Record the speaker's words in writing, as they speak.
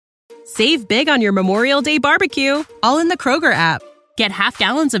Save big on your Memorial Day barbecue, all in the Kroger app. Get half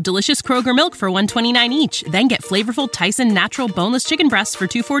gallons of delicious Kroger milk for $1.29 each. Then get flavorful Tyson natural boneless chicken breasts for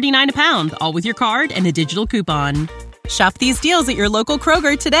 $2.49 a pound, all with your card and a digital coupon. Shop these deals at your local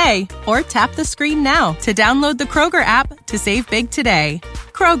Kroger today, or tap the screen now to download the Kroger app to save big today.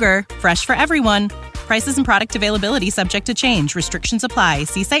 Kroger, fresh for everyone. Prices and product availability subject to change. Restrictions apply.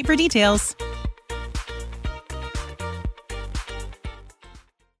 See site for details.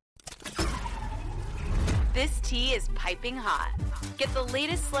 This tea is piping hot. Get the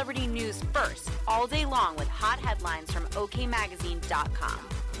latest celebrity news first all day long with hot headlines from okmagazine.com.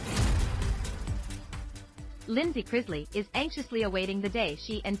 Lindsie Chrisley is anxiously awaiting the day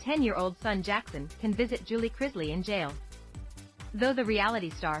she and 10-year-old son Jackson can visit Julie Chrisley in jail. Though the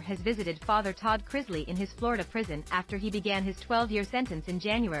reality star has visited father Todd Chrisley in his Florida prison after he began his 12-year sentence in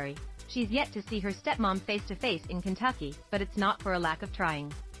January, she's yet to see her stepmom face-to-face in Kentucky, but it's not for a lack of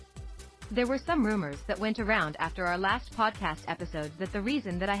trying. There were some rumors that went around after our last podcast episode that the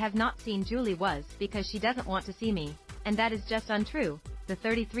reason that I have not seen Julie was because she doesn't want to see me, and that is just untrue, the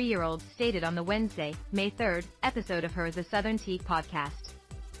 33-year-old stated on the Wednesday, May 3rd, episode of her The Southern Tea podcast.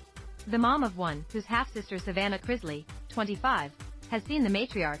 The mom of one, whose half-sister Savannah Chrisley, 25, has seen the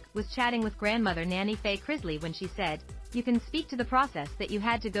matriarch, was chatting with grandmother Nanny Faye Chrisley when she said, "You can speak to the process that you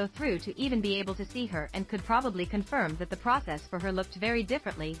had to go through to even be able to see her, and could probably confirm that the process for her looked very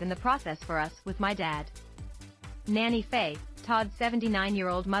differently than the process for us with my dad." Nanny Faye, Todd's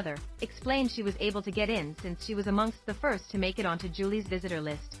 79-year-old mother, explained she was able to get in since she was amongst the first to make it onto Julie's visitor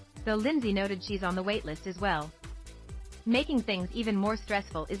list, though Lindsie noted she's on the wait list as well. Making things even more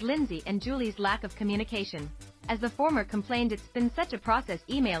stressful is Lindsie and Julie's lack of communication, as the former complained it's been such a process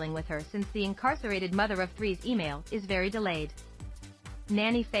emailing with her since the incarcerated mother of three's email is very delayed.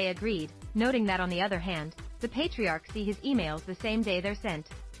 Nanny Faye agreed, noting that on the other hand, the patriarch see his emails the same day they're sent.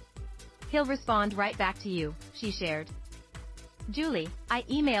 "He'll respond right back to you," she shared. "Julie, I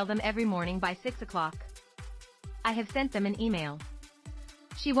email them every morning by 6 o'clock. I have sent them an email.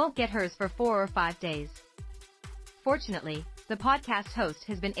 She won't get hers for 4 or 5 days." Fortunately, the podcast host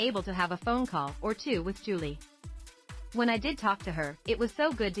has been able to have a phone call or two with Julie. "When I did talk to her, it was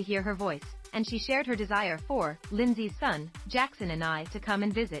so good to hear her voice, and she shared her desire for Lindsie's son, Jackson, and I to come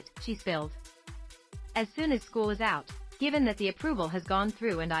and visit," she spilled. "As soon as school is out, given that the approval has gone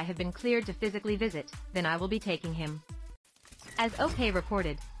through and I have been cleared to physically visit, then I will be taking him." As OK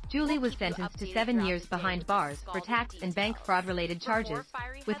reported, Julie was sentenced to 7 years behind bars for tax and bank fraud-related charges,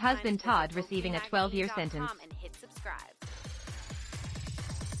 with husband Todd receiving a 12-year sentence.